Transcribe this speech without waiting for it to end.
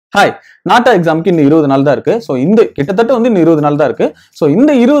Hi நாட்டா எக்ஸாமுக்கு இன்னும் 20 நாள் தான் இருக்கு. ஸோ இந்த கிட்டத்தட்ட வந்து இன்னும் 20 நாள் தான் இருக்கு. ஸோ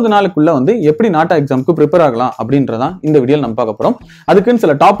இந்த 20 நாளுக்குள்ள வந்து எப்படி நாட்டா எக்ஸாமுக்கு ப்ரிப்பேர் ஆகலாம் அப்படின்றதான் இந்த வீடியோவில் நம்ம பார்க்க போறோம். அதுக்குன்னு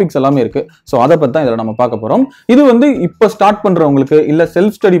சில டாபிக்ஸ் எல்லாமே இருக்கு. ஸோ அதை பத்தி தான் இதில் நம்ம பார்க்க போறோம். இது வந்து இப்போ ஸ்டார்ட் பண்றவங்களுக்கு இல்ல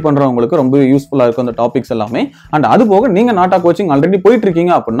செல்ஃப் ஸ்டடி பண்றவங்களுக்கு ரொம்ப யூஸ்ஃபுல்லா இருக்கும் இந்த டாபிக்ஸ் எல்லாமே. அண்ட் அது போக நீங்க நாட்டா கோச்சிங் ஆல்ரெடி போயிட்டு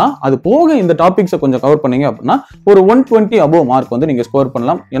இருக்கீங்க அப்படின்னா அது போக இந்த டாபிக்ஸை கொஞ்சம் கவர் பண்ணீங்க அப்படின்னா ஒரு 120 above மார்க் வந்து நீங்க ஸ்கோர்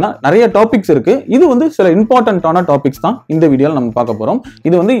பண்ணலாம். ஏன்னா நிறைய டாபிக்ஸ் இருக்கு. இது வந்து சில இம்பார்ட்டன்டான டாபிக்ஸ் தான் இந்த வீடியோவில் நம்ம பார்க்க போறோம்.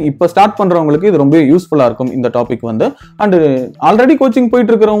 இது வந்து இப்போ ஸ்டார்ட் பண்றவங்களுக்கு இது ரொம்ப யூஸ்ஃபுல்லா இருக்கும் இந்த டாபிக் வந்து. அண்ட் ஆல்ரெடி கோச்சிங்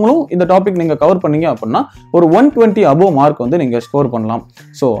போயிட்டு இருக்கிறவங்களும் இந்த டாபிக் நீங்க கவர் பண்ணீங்க அப்படின்னா ஒரு 120 above மார்க் வந்து நீங்க ஸ்கோர் பண்ணலாம்.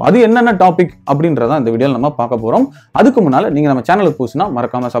 ஸோ அது என்னென்ன டாபிக் அப்படின்றத இந்த வீடியோவில் நம்ம பார்க்க போறோம். அதுக்கு முன்னால நீங்க நம்ம சேனலுக்கு புதுசுனா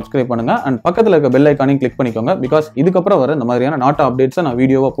மறக்காம சப்ஸ்கிரைப் பண்ணுங்க அண்ட் பக்கத்துல இருக்க பெல் ஐக்கானையும் கிளிக் பண்ணிக்கோங்க. பிகாஸ் இதுக்கப்புறம் வர இந்த மாதிரியான நாட்டா அப்டேட்ஸை நான்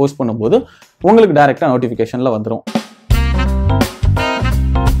வீடியோவா போஸ்ட் பண்ணும்போது உங்களுக்கு டைரக்டா நோட்டிபிகேஷன்ல வந்துடும்.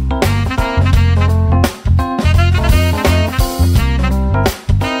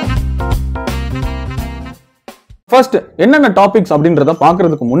 ஃபர்ஸ்ட் என்னென்ன டாபிக்ஸ் அப்படின்றத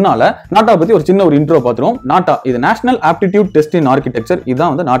பாக்குறதுக்கு முன்னால நாட்டா பத்தி ஒரு சின்ன ஒரு இன்ட்ரோ பார்த்துருவோம். நாட்டா இது நேஷனல் ஆப்டிடியூட் டெஸ்ட் இன் ஆர்கிடெக்சர்.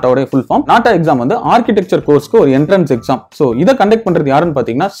 இதான் வந்து நாட்டாவோட ஃபுல் ஃபார்ம். நாட்டா எக்ஸாம் வந்து ஆர்கிடெக்சர் கோர்ஸ்க்கு ஒரு என்ட்ரன்ஸ் எக்ஸாம். ஸோ இதை கண்டக்ட் பண்றது யாருன்னு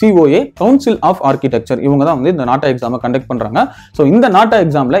பாத்தீங்கன்னா COA கவுன்சில் ஆஃப் ஆர்கிடெக்சர். இவங்க தான் வந்து இந்த நாட்டா எக்ஸாமை கண்டக்ட் பண்றாங்க. ஸோ இந்த நாட்டா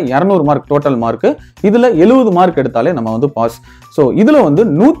எக்ஸாம்ல 200 மார்க் டோட்டல் மார்க். இதுல 70 மார்க் எடுத்தாலே நம்ம வந்து பாஸ். ஸோ இதுல வந்து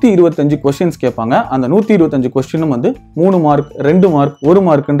 125 கொஸ்டின்ஸ் கேட்பாங்க. அந்த 125 கொஸ்டினும் வந்து 3 மார்க் 2 மார்க் 1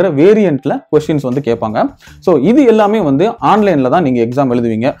 மார்க்ன்ற வேரியன்ட்ல கொஸ்டின்ஸ் வந்து கேட்பாங்க. ஸோ இது எல்லாமே வந்து ஆன்லைன்ல தான் நீங்க எக்ஸாம்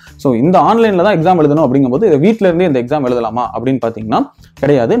எழுதுவீங்க. ஸோ இந்த ஆன்லைன்ல தான் எக்ஸாம் எழுதணும் அப்படிங்கும்போது வீட்ல இருந்தே இந்த எக்ஸாம் எழுதலாமா அப்படின்னு பாத்தீங்கன்னா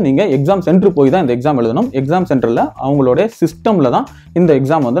கிடையாது. நீங்க எக்ஸாம் சென்டர் போய் தான் இந்த எக்ஸாம் எழுதணும். எக்ஸாம் சென்டர்ல அவங்களோட சிஸ்டம்ல தான் இந்த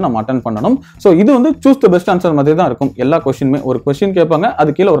எக்ஸாம் வந்து நம்ம அட்டென்ட் பண்ணணும். ஸோ இது வந்து சூஸ் த பெஸ்ட் ஆன்சர் மாதிரி தான் இருக்கும். எல்லா கொஸ்டினுமே ஒரு கொஸ்டின் கேட்பாங்க,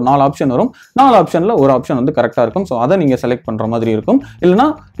 அது கீழே ஒரு 4 ஆப்ஷன் வரும். 4 ஆப்ஷன்ல ஒரு ஆப்ஷன் வந்து கரெக்டா இருக்கும். ஸோ அதை நீங்க செலக்ட் பண்ற மாதிரி இருக்கும். இல்லைன்னா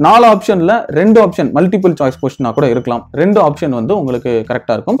 4 ஆப்ஷன்ல 2 ஆப்ஷன் மல்டிபிள் சாய்ஸ் கொஸ்டினா கூட இருக்கலாம். 2 ஆப்ஷன் வந்து உங்களுக்கு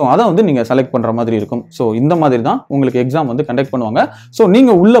கரெக்டா இருக்கும். ஸோ அதை வந்து நீங்க செலக்ட் பண்ற மாதிரி இருக்கும். ஸோ இந்த மாதிரி தான் உங்களுக்கு எக்ஸாம் வந்து கண்டக்ட் பண்ணுவாங்க. ஸோ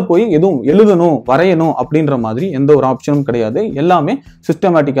நீங்க உள்ள போய் எதுவும் எழுதணும் வரையணும் அப்படின்ற மாதிரி எந்த ஒரு ஆப்ஷனும் கிடையாது. எல்லாமே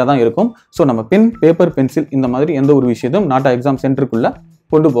சிஸ்டமேட்டிக்கா தான் இருக்கும். ஸோ நம்ம பென் பேப்பர் பென்சில் இந்த மாதிரி எந்த ஒரு விஷயத்தையும் நாட்டா எக்ஸாம் சென்டருக்குள்ள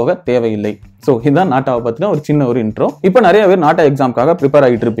கொண்டு போக தேவையில்லை. ஸோ இதுதான் நாட்டாவை பத்தின ஒரு சின்ன ஒரு இன்ட்ரோ. இப்போ நிறைய பேர் நாட்டா எக்ஸாம்காக ப்ரிப்பேர்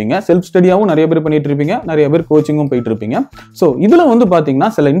ஆகிட்டு இருப்பீங்க. செல்ஃப் ஸ்டடியாவும் நிறைய பேர் பண்ணிட்டு இருப்பீங்க, நிறைய பேர் கோச்சிங்கும் போயிட்டு இருப்பீங்க. ஸோ இதுல வந்து பாத்தீங்கன்னா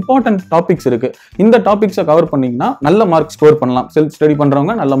சில இம்பார்ட்டன்ட் டாபிக்ஸ் இருக்கு. இந்த டாபிக்ஸை கவர் பண்ணீங்கன்னா நல்ல மார்க் ஸ்கோர் பண்ணலாம். செல்ஃப் ஸ்டடி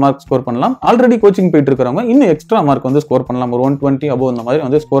பண்றவங்க நல்ல மார்க் ஸ்கோர் பண்ணலாம். ஆல்ரெடி கோச்சிங் போயிட்டு இருக்கிறவங்க இன்னும் எக்ஸ்ட்ரா மார்க் வந்து ஸ்கோர் பண்ணலாம். ஒரு 120 above இந்த மாதிரி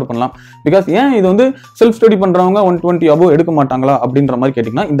வந்து ஸ்கோர் பண்ணலாம். பிகாஸ் ஏன் இது வந்து செல்ஃப் ஸ்டடி பண்றவங்க 120 above எடுக்க மாட்டாங்களா அப்படின்ற மாதிரி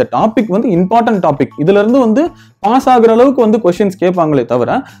கேட்டீங்கன்னா இந்த டாபிக் வந்து இம்பார்ட்டன்ட் டாபிக். இதுல இருந்து வந்து பாஸ் ஆகுற அளவுக்கு வந்து கொஸ்டின்ஸ் கேட்பாங்களே தவிர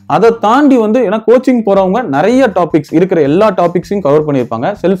அதை தாண்டி வந்து ஏன்னா கோச்சிங் போறவங்க நிறைய டாபிக்ஸ் இருக்கிற எல்லா டாபிக்ஸையும் கவர் பண்ணியிருப்பாங்க.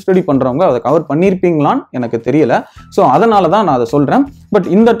 செல்ஃப் ஸ்டடி பண்றவங்க அதை கவர் பண்ணியிருப்பீங்களான்னு எனக்கு தெரியல. ஸோ அதனால தான் நான் அதை சொல்றேன். பட்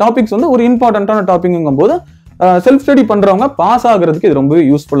இந்த டாபிக்ஸ் வந்து ஒரு இம்பார்ட்டன்டான டாபிக்ங்கும் போது செல்ஃப் ஸ்டடி பண்றவங்க பாஸ் ஆகிறதுக்கு இது ரொம்பவே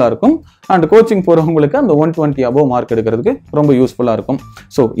யூஸ்ஃபுல்லா இருக்கும். அண்ட் கோச்சிங் போறவங்களுக்கு அந்த 120 above மார்க் எடுக்கிறதுக்கு ரொம்ப யூஸ்ஃபுல்லா இருக்கும்.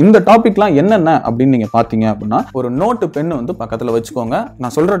 ஸோ இந்த டாபிக்லாம் என்னென்ன அப்படின்னு நீங்க பாத்தீங்க அப்படின்னா ஒரு நோட்டு பென் வந்து பக்கத்துல வச்சுக்கோங்க.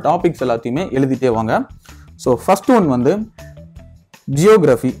 நான் சொல்ற டாபிக்ஸ் எல்லாத்தையுமே எழுதிட்டே வாங்க. ஸோ ஃபர்ஸ்ட் ஒன் வந்து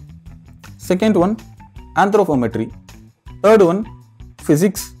geography, second one anthropometry, third one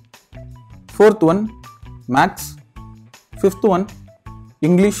physics, fourth one maths, fifth one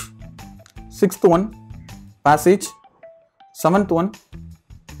English, sixth one passage, 7th one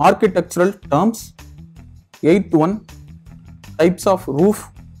architectural terms, 8th one types of roof,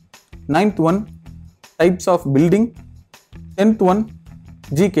 9th one types of building, 10th one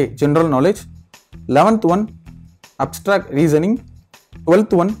GK general knowledge, 11th one abstract reasoning,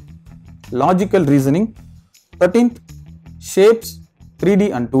 12th one logical reasoning, 13th shapes 3D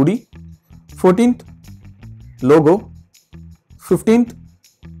and 2D, 14th logo, 15th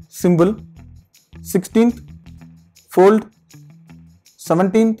symbol, 16th fold,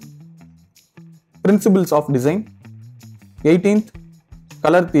 17th principles of design, 18th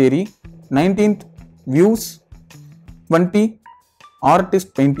color theory, 19th views, 20 artist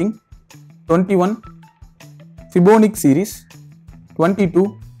painting, 21 Fibonacci series, 22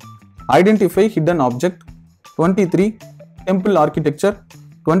 identify hidden object, 23 temple architecture,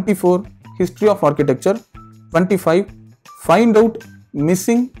 24 history of architecture, 25 find out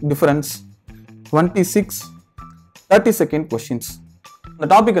missing difference, 26 30-second questions. இந்த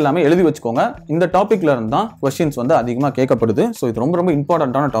topic எல்லாமே எழுதி வச்சுக்கோங்க. இந்த டாபிக்ல இருந்து தான் questions வந்து அதிகமாக கேட்கப்படுது. ஸோ இது ரொம்ப ரொம்ப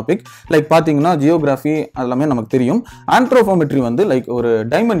இம்பார்ட்டன்டான டாபிக். லைக் பார்த்தீங்கன்னா ஜியோகிராஃபி எல்லாமே நமக்கு தெரியும். ஆந்த்ரோபோமெட்ரி வந்து லைக் ஒரு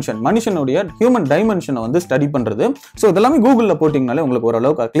டைமென்ஷன் மனுஷனுடைய ஹியூமன் டைமென்ஷனை வந்து ஸ்டடி பண்ணுறது. ஸோ இதெல்லாமே கூகுளில் போட்டிங்கனாலே உங்களுக்கு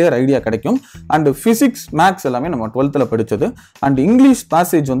ஓரளவுக்கு கிளியர் ஐடியா கிடைக்கும். அண்ட் ஃபிசிக்ஸ் மேக்ஸ் எல்லாமே நம்ம 12th படித்தது. அண்ட் இங்கிலீஷ்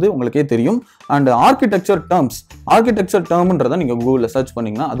பேசேஜ் வந்து உங்களுக்கே தெரியும். அண்ட் ஆர்கிடெக்சர் டேர்ம்ஸ் ஆர்கிடெக்சர் டேர்ம்ன்றதை நீங்கள் கூகுளில் சர்ச்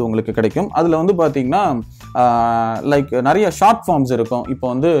பண்ணிங்கன்னா அது உங்களுக்கு கிடைக்கும். அதில் வந்து பார்த்தீங்கன்னா லைக் நிறைய ஷார்ட் ஃபார்ம்ஸ் இருக்கும். இப்போ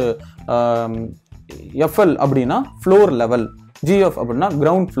வந்து FL அப்படின்னா ஃப்ளோர் லெவல், GF அப்படின்னா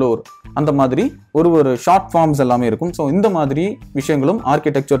கிரவுண்ட் ஃப்ளோர், அந்த மாதிரி ஒரு ஷார்ட் ஃபார்ம்ஸ் எல்லாமே இருக்கும். ஸோ இந்த மாதிரி விஷயங்களும்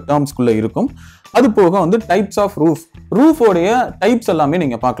ஆர்கிடெக்சர் டேர்ம்ஸ்குள்ள இருக்கும். அது போக வந்து டைப்ஸ் ஆஃப் ரூஃபோடைய டைப்ஸ் எல்லாமே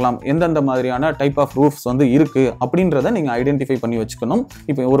நீங்க பார்க்கலாம். எந்தெந்த மாதிரியான டைப் ஆஃப் ரூஃப்ஸ் வந்து இருக்கு அப்படின்றத நீங்க ஐடென்டிஃபை பண்ணி வச்சுக்கணும்.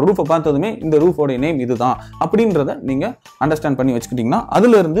 இப்போ ஒரு ரூஃபை பார்த்ததுமே இந்த ரூஃபோடைய நேம் இதுதான் அப்படின்றத நீங்க அண்டர்ஸ்டாண்ட் பண்ணி வச்சுக்கிட்டீங்கன்னா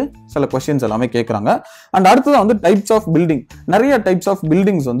அதுல இருந்து சில கொஸ்டின்ஸ் எல்லாமே கேட்கறாங்க. அண்ட் அடுத்ததான் வந்து டைப்ஸ் ஆஃப் பில்டிங். நிறைய டைப்ஸ் ஆஃப்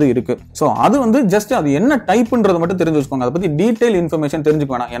பில்டிங்ஸ் வந்து இருக்கு. ஸோ அது வந்து ஜஸ்ட் அது என்ன டைப்ன்றத மட்டும் தெரிஞ்சு வச்சுக்கோங்க. அதை பத்தி டீடைல் இன்ஃபர்மேஷன்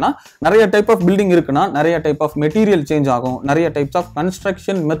தெரிஞ்சுக்க வேணாம். ஏன்னா நிறைய டைப் ஆஃப் பில்டிங் இருக்குன்னா நிறைய டைப் ஆஃப் மெட்டீரியல் சேஞ்ச் ஆகும், நிறைய types of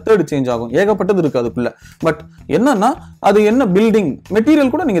construction method change ஆகும், ஏகப்பட்டது இருக்கு அதுக்குள்ள. பட் என்னன்னா அது என்ன பில்டிங்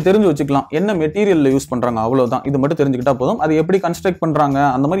மெட்டீரியல் கூட நீங்க தெரிஞ்சு வச்சுக்கலாம். என்ன மெட்டீரியல்ல யூஸ் பண்றாங்க அவ்வளவுதான். இது மட்டும் தெரிஞ்சுக்கிட்டா போதும். அது எப்படி கன்ஸ்ட்ரக்ட் பண்றாங்க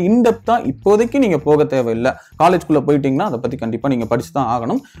அந்த மாதிரி இன்டெப்தா இப்போதைக்கு நீங்க போக தேவையில்லை. காலேஜ்குள்ள போயிட்டீங்கன்னா அதை பத்தி கண்டிப்பா நீங்க படிச்சு தான்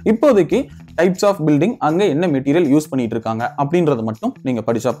ஆகணும். இப்போதைக்கு டைப்ஸ் ஆஃப் பில்டிங், அங்க என்ன மெட்டீரியல் யூஸ் பண்ணிட்டு இருக்காங்க அப்படின்றத மட்டும் நீங்க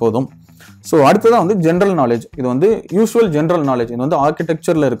படிச்சா போதும். ஸோ அடுத்ததா வந்து ஜென்ரல் நாலேஜ். இது வந்து யூஸ்வல் ஜென்ரல் நாலேஜ். இது வந்து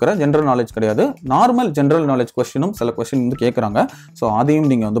ஆர்கிடெக்சர்ல இருக்கிற ஜென்ரல் நாலேஜ் கிடையாது. நார்மல் ஜென்ரல் நாலேஜ் கொஸ்டினும் சில கொஸ்டின் வந்து கேட்கறாங்க. ஸோ அதையும்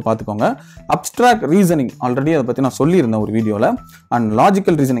நீங்க வந்து பார்த்துக்கோங்க. அப்ஸ்ட்ராக்ட் ரீசனிங் ஆல்ரெடி அதை பத்தி நான் சொல்லியிருந்தேன் ஒரு வீடியோல. அண்ட்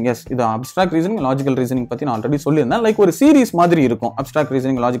லாஜிக்கல் ரீசனிங், எஸ் இது அப்ஸ்ட்ராக்ட் ரீசனிங் லாஜிக்கல் ரீசனிங் பத்தி நான் ஆல்ரெடி சொல்லியிருந்தேன். லைக் ஒரு சீரிஸ் மாதிரி இருக்கும். அப்ஸ்ட்ராக்ட்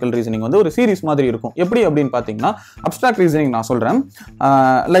ரீசனிங் லாஜிக்கல் ரீசனிங் வந்து ஒரு சீரிஸ் மாதிரி இருக்கும். எப்படி அப்படின்னு பாத்தீங்கன்னா அப்ஸ்ட்ராக்ட் ரீசனிங் நான் சொல்றேன்.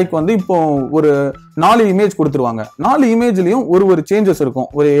 லைக் வந்து இப்போ ஒரு 4 இமேஜ் கொடுத்துருவாங்க. 4 இமேஜ்லயும் ஒரு சேஞ்சஸ் இருக்கும்.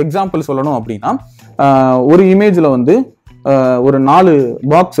 ஒரு எக்ஸாம்பிள் சொல்லணும் அப்படின்னா ஒரு இமேஜ்ல வந்து ஒரு 4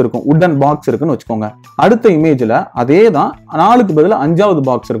 பாக்ஸ் இருக்கும், உட்டன் பாக்ஸ் இருக்குன்னு வச்சுக்கோங்க. அடுத்த இமேஜ்ல அதே தான் 4க்கு பதிலா 5வது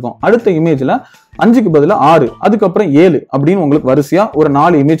பாக்ஸ் இருக்கும். அடுத்த இமேஜ்ல 5க்கு பதிலா 6, அதுக்கப்புறம் 7 அப்படின்னு உங்களுக்கு வரிசையா ஒரு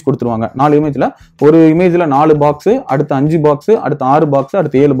 4 இமேஜ் கொடுத்துருவாங்க. 4 இமேஜ்ல ஒரு இமேஜ்ல 4 பாக்ஸ், அடுத்த 5 பாக்ஸ், அடுத்த 6 பாக்ஸ்,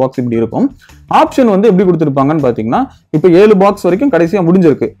 அடுத்த 7 பாக்ஸ் இப்படி இருக்கும். ஆப்ஷன் வந்து எப்படி கொடுத்துருப்பாங்கன்னு பாத்தீங்கன்னா இப்போ 7 பாக்ஸ் வரைக்கும் கடைசியா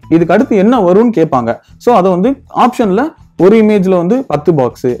முடிஞ்சிருக்கு. இதுக்கு அடுத்து என்ன வரும்னு கேட்பாங்க. ஸோ அதை வந்து ஆப்ஷன்ல ஒரு இமேஜ்ல வந்து 10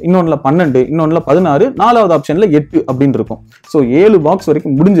 பாக்ஸ், இன்னொன்னுல 12, இன்னொன்னுல 16, 4வது ஆப்ஷன்ல 8 அப்படின்னு இருக்கும். ஸோ 7 பாக்ஸ்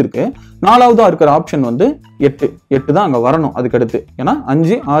வரைக்கும் முடிஞ்சிருக்கு. 4வதா இருக்கிற ஆப்ஷன் வந்து 8 தான் அங்க வரணும். அதுக்கு அடுத்து ஏன்னா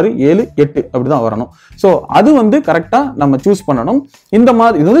 5, 6, 7, 8 அப்படிதான் வரணும். ஸோ அது வந்து கரெக்டா நம்ம சூஸ் பண்ணணும். இந்த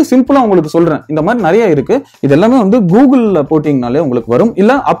மாதிரி இது வந்து சிம்பிளா உங்களுக்கு சொல்றேன். இந்த மாதிரி நிறைய இருக்கு. இது எல்லாமே வந்து கூகுள்ல போட்டீங்கனாலே உங்களுக்கு வரும்.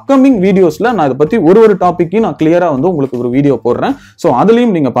 இல்ல அப்கமிங் வீடியோஸ்ல நான் இதை பத்தி ஒரு டாபிக்கையும் நான் கிளியரா வந்து உங்களுக்கு ஒரு வீடியோ போடுறேன். ஸோ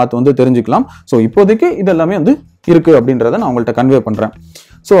அதுலயும் நீங்க பார்த்து வந்து தெரிஞ்சுக்கலாம். ஸோ இப்போதைக்கு இது எல்லாமே வந்து இருக்கு அப்படின்றத நான் உங்கள்கிட்ட கன்வே பண்றேன்.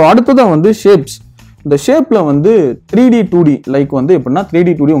 ஸோ அடுத்ததான் வந்து ஷேப்ஸ். இந்த ஷேப்ல வந்து 3D 2D லைக் வந்து எப்படின்னா 3D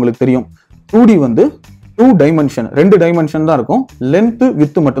 2D உங்களுக்கு தெரியும். 2D வந்து 2 டைமென்ஷன், 2 டைமென்ஷன் தான் இருக்கும். லென்த்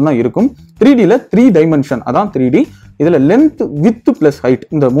வித் மட்டும் தான் இருக்கும். 3Dல 3 டைமென்ஷன், அதான் 3D. இதுல லென்த் வித் பிளஸ் ஹைட்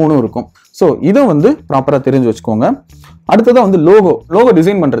இந்த 3 இருக்கும். ஸோ இதை வந்து ப்ராப்பரா தெரிஞ்சு வச்சுக்கோங்க. அடுத்ததான் வந்து லோகோ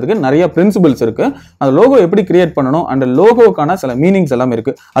டிசைன் பண்றதுக்கு நிறைய பிரின்சிபல்ஸ் இருக்கு. அந்த லோகோ எப்படி கிரியேட் பண்ணணும் அண்ட் லோகோக்கான சில மீனிங்ஸ் எல்லாமே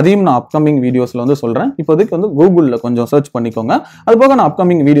இருக்கு. அதையும் நான் அப்கமிங் வீடியோஸ்ல வந்து சொல்றேன். இப்போதைக்கு வந்து கூகுள்ல கொஞ்சம் சர்ச் பண்ணிக்கோங்க. அது போக நான்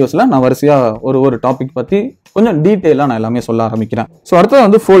அப்கமிங் வீடியோஸ்ல நான் வரிசையா ஒரு டாபிக் பத்தி கொஞ்சம் டீட்டெயிலா நான் எல்லாமே சொல்ல ஆரம்பிக்கிறேன். ஸோ அடுத்தது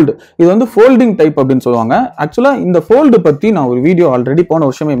வந்து ஃபோல்டு. இது வந்து ஃபோல்டிங் டைப் அப்படின்னு சொல்லுவாங்க. ஆக்சுவலா இந்த ஃபோல்டு பத்தி நான் ஒரு வீடியோ ஆல்ரெடி போன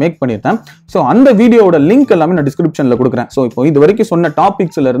வருஷமே மேக் பண்ணியிருந்தேன். ஸோ அந்த வீடியோட லிங்க் எல்லாமே நான் டிஸ்கிரிப்ஷன்ல கொடுக்குறேன். ஸோ இப்போ இது வரைக்கும் சொன்ன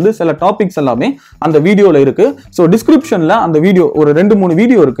டாபிக்ஸ்ல இருந்து சில டாபிக்ஸ் எல்லாமே அந்த வீடியோல இருக்கு. ஸோ டிஸ்கிரிப்ஷன்ல அந்த வீடியோ ஒரு 2-3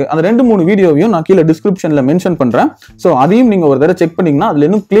 வீடியோ இருக்கு. அந்த 2-3 வீடியோவையும் நான் கீழே டிஸ்கிரிப்ஷன்ல மென்ஷன் பண்றேன். ஸோ அதையும் நீங்க ஒரு தடவை செக் பண்ணீங்கன்னா அதுல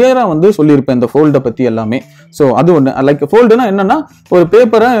இன்னும் கிளியரா வந்து சொல்லியிருப்பேன் இந்த ஃபோல்டை பத்தி எல்லாமே. ஸோ அது ஒன்று. லைக் ஃபோல்டுனா என்னன்னா ஒரு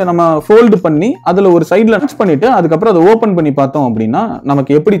பேப்பரை நம்ம ஃபோல்டு பண்ணி அதுல ஒரு சைட்ல டச் பண்ணிட்டு அதுக்கப்புறம் அதை ஓப்பன் பண்ணி பார்த்தோம் அப்படின்னா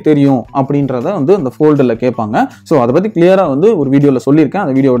நமக்கு எப்படி தெரியும் அப்படின்றத வந்து அந்த ஃபோல்டுல கேட்பாங்க. ஸோ அதை பத்தி கிளியரா வந்து ஒரு வீடியோல சொல்லியிருக்கேன்.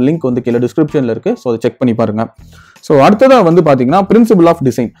 அந்த வீடியோட லிங்க் வந்து கீழே டிஸ்கிரிப்ஷன்ல இருக்கு. ஸோ அதை செக் பண்ணி பாருங்க. ஸோ அடுத்ததா வந்து பாத்தீங்கன்னா பிரின்சிபல் ஆஃப்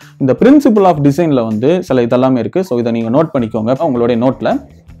டிசைன். இந்த பிரின்சிபல் ஆஃப் டிசைன்ல வந்து சில இதெல்லாமே இருக்கு. ஸோ இதை நீங்க நோட் பண்ணிக்கோங்க உங்களுடைய நோட்ல.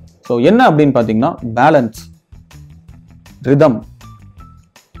 ஸோ என்ன அப்படின்னு பாத்தீங்கன்னா balance, rhythm,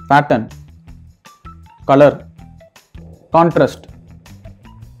 pattern, colour, contrast,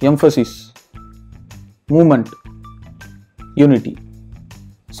 emphasis, moment, unity.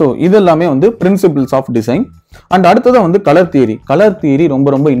 So இதெல்லாமே வந்து பிரின்சிபிள்ஸ் ஆஃப் டிசைன். அண்ட் அடுத்தது வந்து கலர் தியரி. கலர் தியரி ரொம்ப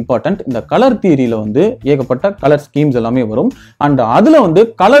ரொம்ப இம்பார்ட்டன்ட். இந்த கலர் தியரியில வந்து ஏகப்பட்ட கலர் ஸ்கீம்ஸ் எல்லாமே வரும். அண்ட் அதுல வந்து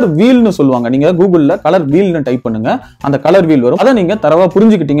கலர் வீல்னு சொல்லுவாங்க. நீங்க கூகுள்ல கலர் வீல்னு டைப் பண்ணுங்க, அந்த கலர் வீல் வரும். அதை நீங்க தரவா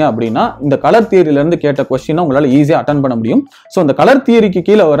புரிஞ்சுக்கிட்டீங்க அப்படின்னா இந்த கலர் தியரியில இருந்து கேட்ட கொஸ்டினை உங்களால ஈஸியா அட்டன் பண்ண முடியும். ஸோ இந்த கலர் தியரிக்கு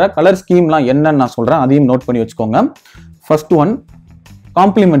கீழே வர கலர் ஸ்கீம்லாம் என்னன்னு நான் சொல்றேன், அதையும் நோட் பண்ணி வச்சுக்கோங்க. First one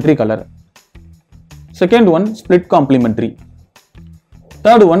complementary colour, second one split complementary,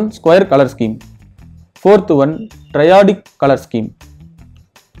 third one square colour scheme, fourth one triadic color scheme,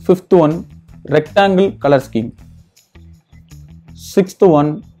 fifth one rectangle color scheme, sixth one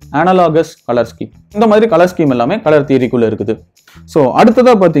analogous color scheme. இந்த மாதிரி கலர் ஸ்கீம் எல்லாமே colour தியரிக்குள்ள இருக்குது. So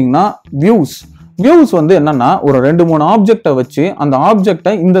அடுத்ததா பார்த்தீங்கன்னா views. Views வந்து என்னன்னா ஒரு 2-3 ஆப்ஜெக்ட்டை வச்சு அந்த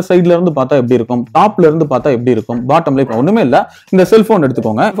ஆப்ஜெக்ட்டை இந்த சைட்ல இருந்து பார்த்தா எப்படி இருக்கும், டாப்ல இருந்து பார்த்தா எப்படி இருக்கும், பாட்டம்ல இப்போ ஒண்ணுமே இல்ல. இந்த செல்போன்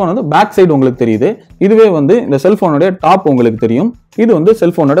எடுத்துக்கோங்க. செல்போன் வந்து பேக் சைடு உங்களுக்கு தெரியுது. இதுவே வந்து இந்த செல்போனோட டாப் உங்களுக்கு தெரியும். இது வந்து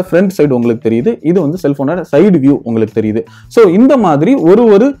செல்போனோட ஃப்ரண்ட் சைடு உங்களுக்கு தெரியுது. இது வந்து செல்போனோட சைடு வியூ உங்களுக்கு தெரியுது. ஸோ இந்த மாதிரி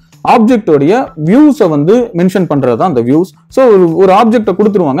ஒரு ஆப்ஜெக்டோடைய வியூஸை வந்து மென்ஷன் பண்றது தான் அந்த வியூஸ். ஸோ ஒரு ஆப்ஜெக்டை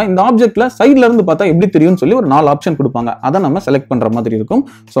கொடுத்துருவாங்க. இந்த ஆப்ஜெக்ட்ல சைட்ல இருந்து பார்த்தா எப்படி தெரியும்னு சொல்லி ஒரு 4 ஆப்ஷன் கொடுப்பாங்க. அதை நம்ம செலக்ட் பண்ற மாதிரி இருக்கும்.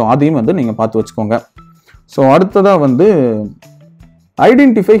 ஸோ அதையும் வந்து நீங்க பார்த்து வச்சுக்கோங்க. ஸோ அடுத்ததா வந்து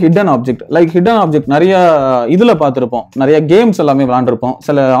identify hidden object. Like hidden object நிறைய இதுல பார்த்துருப்போம், நிறைய கேம்ஸ் எல்லாமே விளாண்டுருப்போம்.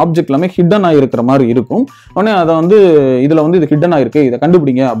 சில ஆப்ஜெக்ட் எல்லாமே ஹிடன் ஆகிருக்கிற மாதிரி இருக்கும். உடனே அதை வந்து இதுல வந்து இது ஹிடன் ஆயிருக்கு, இதை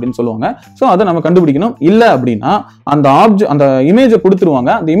கண்டுபிடிங்க அப்படின்னு சொல்லுவாங்க. ஸோ அதை நம்ம கண்டுபிடிக்கணும். இல்லை அப்படின்னா அந்த இமேஜை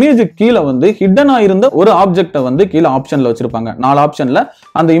கொடுத்துருவாங்க. அந்த இமேஜுக்கு கீழே வந்து ஹிடன் ஆயிருந்த ஒரு ஆப்ஜெக்டை வந்து கீழே ஆப்ஷன்ல வச்சிருப்பாங்க. 4 ஆப்ஷன்ல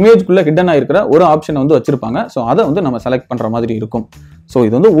அந்த இமேஜ்குள்ள ஹிடன் ஆயிருக்கிற ஒரு ஆப்ஷனை வந்து வச்சிருப்பாங்க. ஸோ அதை வந்து நம்ம செலக்ட் பண்ற மாதிரி இருக்கும். ஸோ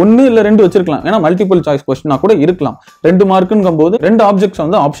இது வந்து 1 இல்லை 2 வச்சிருக்கலாம். ஏன்னா மல்டிபிள் சாய்ஸ் கொஸ்டினா கூட இருக்கலாம். 2 மார்க்குங்கும் போது 2 ஆப்ஜெக்ட்ஸ்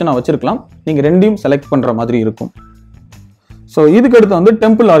வந்து ஆப்ஷனா வச்சிருக்கலாம். நீங்க 2யும் செலக்ட் பண்ற மாதிரி இருக்கும். ஸோ இதுக்கு அடுத்து வந்து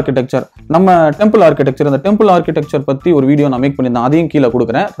டெம்பிள் ஆர்கிடெக்சர். நம்ம டெம்பிள் ஆர்கிடெக்சர், அந்த டெம்பிள் ஆர்கிடெக்சர் பத்தி ஒரு வீடியோ நான் மேக் பண்ணியிருந்தேன். அதையும் கீழே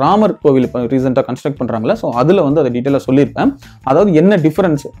கொடுக்குறேன். ராமர் கோவில் இப்போ ரீசெண்டாக கன்ஸ்ட்ரக்ட் பண்றாங்களே, ஸோ அதில் வந்து அதை டீட்டெயிலாக சொல்லியிருப்பேன். அதாவது என்ன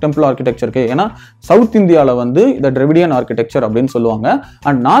டிஃபரன்ஸ் டெம்பிள் ஆர்கிடெக்சருக்கு. ஏன்னா சவுத் இந்தியாவில் வந்து இந்த டிராவிடியன் ஆர்கிடெக்சர் அப்படின்னு சொல்லுவாங்க.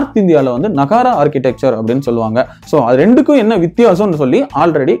 அண்ட் நார்த் இந்தியாவில் வந்து நகாரா ஆர்கிடெக்சர் அப்படின்னு சொல்லுவாங்க. ஸோ அது ரெண்டுக்கும் என்ன வித்தியாசம்னு சொல்லி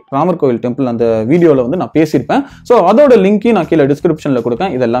ஆல்ரெடி ராமர் கோவில் டெம்பிள் அந்த வீடியோவில் வந்து நான் பேசியிருப்பேன். ஸோ அதோட லிங்கையும் நான் கீழே டிஸ்கிரிப்ஷனில்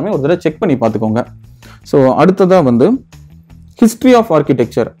கொடுக்கேன். இது எல்லாமே ஒரு தடவை செக் பண்ணி பார்த்துக்கோங்க. ஸோ அடுத்ததாக வந்து ஹிஸ்ட்ரி ஆஃப்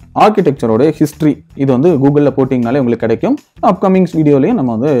ஆர்கிடெக்சர். ஆர்கிடெக்சரோட ஹிஸ்ட்ரி இது வந்து கூகுளில் போட்டிங்கனாலே உங்களுக்கு கிடைக்கும். அப்கமிங்ஸ் வீடியோலையும் நம்ம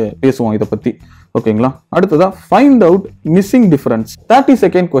வந்து பேசுவோம் இதை பற்றி. ஓகேங்களா? அடுத்ததா find out missing difference. 30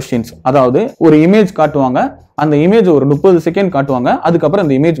 second questions. அதாவது ஒரு இமேஜ் காட்டுவாங்க, அந்த இமேஜ் ஒரு 30 செகண்ட் காட்டுவாங்க, அதுக்கப்புறம்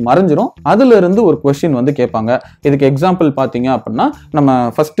அந்த இமேஜ் மறைஞ்சிரும். அதுல இருந்து ஒரு கொஸ்டின் வந்து கேட்பாங்க. இதுக்கு எக்ஸாம்பிள் பார்த்தீங்க அப்படின்னா நம்ம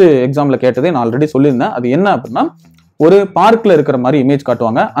ஃபர்ஸ்ட் எக்ஸாம்ல கேட்டதே நான் ஆல்ரெடி சொல்லியிருந்தேன். அது என்ன அப்படின்னா, ஒரு பார்க்ல இருக்கிற மாதிரி இமேஜ்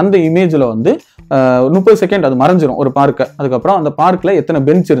காட்டுவாங்க. அந்த இமேஜ்ல வந்து 30 செகண்ட் அது மறைஞ்சிரும் ஒரு பார்க்க. அதுக்கப்புறம் அந்த பார்க்ல எத்தனை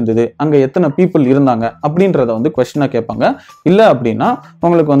பெஞ்ச் இருந்தது, அங்க எத்தனை பீப்புள் இருந்தாங்க அப்படின்றத வந்து கொஸ்டினா கேட்பாங்க. இல்லை அப்படின்னா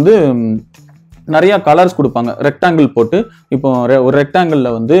உங்களுக்கு வந்து நிறைய கலர்ஸ் கொடுப்பாங்க. ரெக்டாங்கிள் போட்டு, இப்போ ஒரு ரெக்டாங்கிள்ல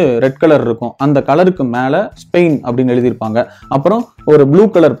வந்து ரெட் கலர் இருக்கும், அந்த கலருக்கு மேல ஸ்பெயின் அப்படின்னு எழுதியிருப்பாங்க. அப்புறம் ஒரு ப்ளூ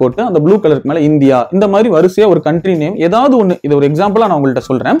கலர் போட்டு அந்த ப்ளூ கலருக்கு மேல இந்தியா. இந்த மாதிரி வரிசையா ஒரு கண்ட்ரி நேம் ஏதாவது ஒன்று. இது ஒரு எக்ஸாம்பிளா நான் உங்கள்கிட்ட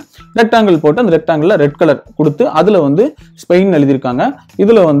சொல்றேன். ரெக்டாங்கிள் போட்டு அந்த ரெக்டாங்கிள்ல ரெட் கலர் கொடுத்து அதுல வந்து ஸ்பெயின் எழுதியிருக்காங்க,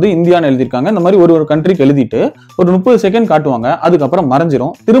 இதுல வந்து இந்தியான்னு எழுதியிருக்காங்க. இந்த மாதிரி ஒரு கண்ட்ரிக்கு எழுதிட்டு ஒரு 30 செகண்ட் காட்டுவாங்க. அதுக்கப்புறம்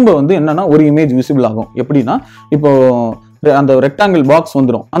மறைஞ்சிரும். திரும்ப வந்து என்னன்னா ஒரு இமேஜ் விசிபிள் ஆகும். எப்படின்னா இப்போ அந்த ரெக்டாங்கிள் பாக்ஸ்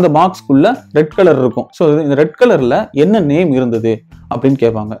வந்துடும். அந்த பாக்ஸ்க்குள்ள ரெட் கலர் இருக்கும். ஸோ இந்த ரெட் கலர்ல என்ன நேம் இருந்தது அப்படின்னு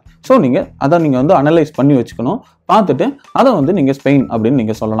கேட்பாங்க. ஸோ அதை நீங்க வந்து அனலைஸ் பண்ணி வச்சுக்கணும். பார்த்துட்டு அதை வந்து நீங்க ஸ்பெயின் அப்படின்னு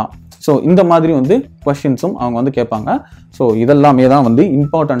நீங்க சொல்லலாம். ஸோ இந்த மாதிரி வந்து கொஸ்டின்ஸும் அவங்க வந்து கேட்பாங்க. ஸோ இதெல்லாமே தான் வந்து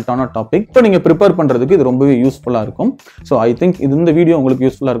இம்பார்ட்டன்டான டாபிக். இப்போ நீங்கள் ப்ரிப்பேர் பண்ணுறதுக்கு இது ரொம்பவே யூஸ்ஃபுல்லாக இருக்கும். ஸோ ஐ திங்க் இந்த வீடியோ உங்களுக்கு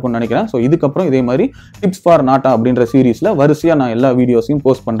யூஸ்ஃபுல்லாக இருக்கும்னு நினைக்கிறேன். ஸோ இதுக்கப்புறம் இதே மாதிரி டிப்ஸ் ஃபார் நாட்டா அப்படின்ற சீரீஸில் வரிசையாக நான் எல்லா வீடியோஸையும்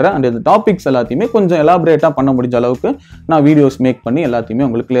போஸ்ட் பண்ணுறேன். அண்ட் இந்த டாபிக்ஸ் எல்லாத்தையுமே கொஞ்சம் எலாபரேட்டாக பண்ண முடிஞ்ச அளவுக்கு நான் வீடியோஸ் மேக் பண்ணி எல்லாத்தையுமே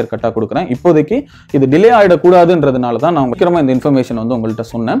உங்களுக்கு கிளியர் கட்டாக கொடுக்குறேன். இப்போதைக்கு இது டிலே ஆகிடக்கூடாதுன்றதுனால தான் நான் முக்கியமாக இந்த இன்ஃபர்மேஷன் வந்து உங்கள்கிட்ட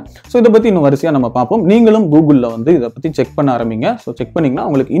சொன்னேன். ஸோ இதை பற்றி இன்னும் வரிசையாக நம்ம பார்ப்போம். நீங்களும் கூகுளில் வந்து இதை பற்றி செக் பண்ண ஆரம்பிங்க. ஸோ செக் பண்ணிங்கன்னா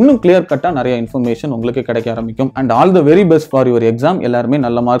உங்களுக்கு இன்னும் கிளியர் கட்டாக நிறைய இன்ஃபர்மேஷன் உங்களுக்கு கிடைக்க ஆரம்பிக்கும். And all the very best for your exam. எல்லாருமே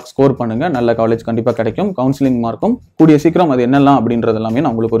நல்ல மார்க் ஸ்கோர் பண்ணுங்க. நல்ல காலேஜ் கண்டிப்பாக கிடைக்கும். கவுன்சிலிங் மார்க்கும் கூடிய சீக்கிரம் அது என்னெல்லாம் அப்படின்றது எல்லாமே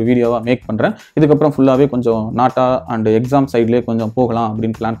நான் உங்களுக்கு ஒரு வீடியோவாக மேக் பண்ணுறேன். இதுக்கப்புறம் ஃபுல்லாகவே கொஞ்சம் நாட்டா அண்ட் எக்ஸாம் சைட்லேயே கொஞ்சம் போகலாம்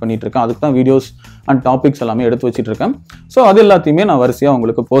அப்படின்னு பிளான் பண்ணிட்டு இருக்கேன். அதுக்கு தான் வீடியோஸ் அண்ட் டாபிக்ஸ் எல்லாமே எடுத்து வச்சுட்டு இருக்கேன். ஸோ அது எல்லாத்தையுமே நான் வரிசையாக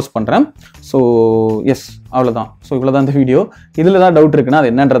உங்களுக்கு போஸ்ட் பண்ணுறேன். ஸோ எஸ், அவ்வளோதான். ஸோ இவ்வளோதான் இந்த வீடியோ. இதில் ஏதாவது டவுட் இருக்குன்னா அது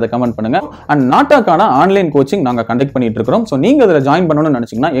என்னன்றதை கமெண்ட் பண்ணுங்க. அண்ட் நாட்டாக்கான ஆன்லைன் கோச்சிங் நாங்கள் கண்டக்ட் பண்ணிட்டு இருக்கிறோம். ஸோ நீங்கள் அதில் ஜாயின் பண்ணணும்னு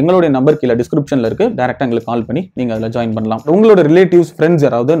நினச்சிங்கன்னா எங்களுடைய நம்பர் கீழே டிஸ்கிரிப்ஷனில் இருக்கு. டேரக்டாக எங்களுக்கு கால் பண்ணி நீங்கள் அதில் ஜாயின் பண்ணலாம். உங்களோட ரிலேட்டிவ்ஸ், ஃப்ரெண்ட்ஸ்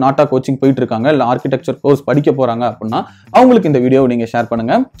யாராவது நாட்டா கோச்சிங் போயிட்டு இருக்காங்க, இல்லை ஆர்கிடெக்சர் கோர்ஸ் படிக்க போறாங்க அப்படின்னா அவங்களுக்கு இந்த வீடியோ நீங்கள் ஷேர்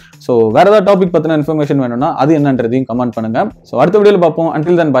பண்ணுங்க. ஸோ வேற ஏதாவது டாபிக் பற்றின இன்ஃபர்மேஷன் வேணும்னா அது என்னன்றதையும் கமெண்ட் பண்ணுங்க. ஸோ அடுத்த வீடியோவில் பார்ப்போம்.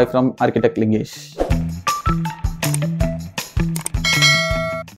 Until then, bye from Architect Lingesh.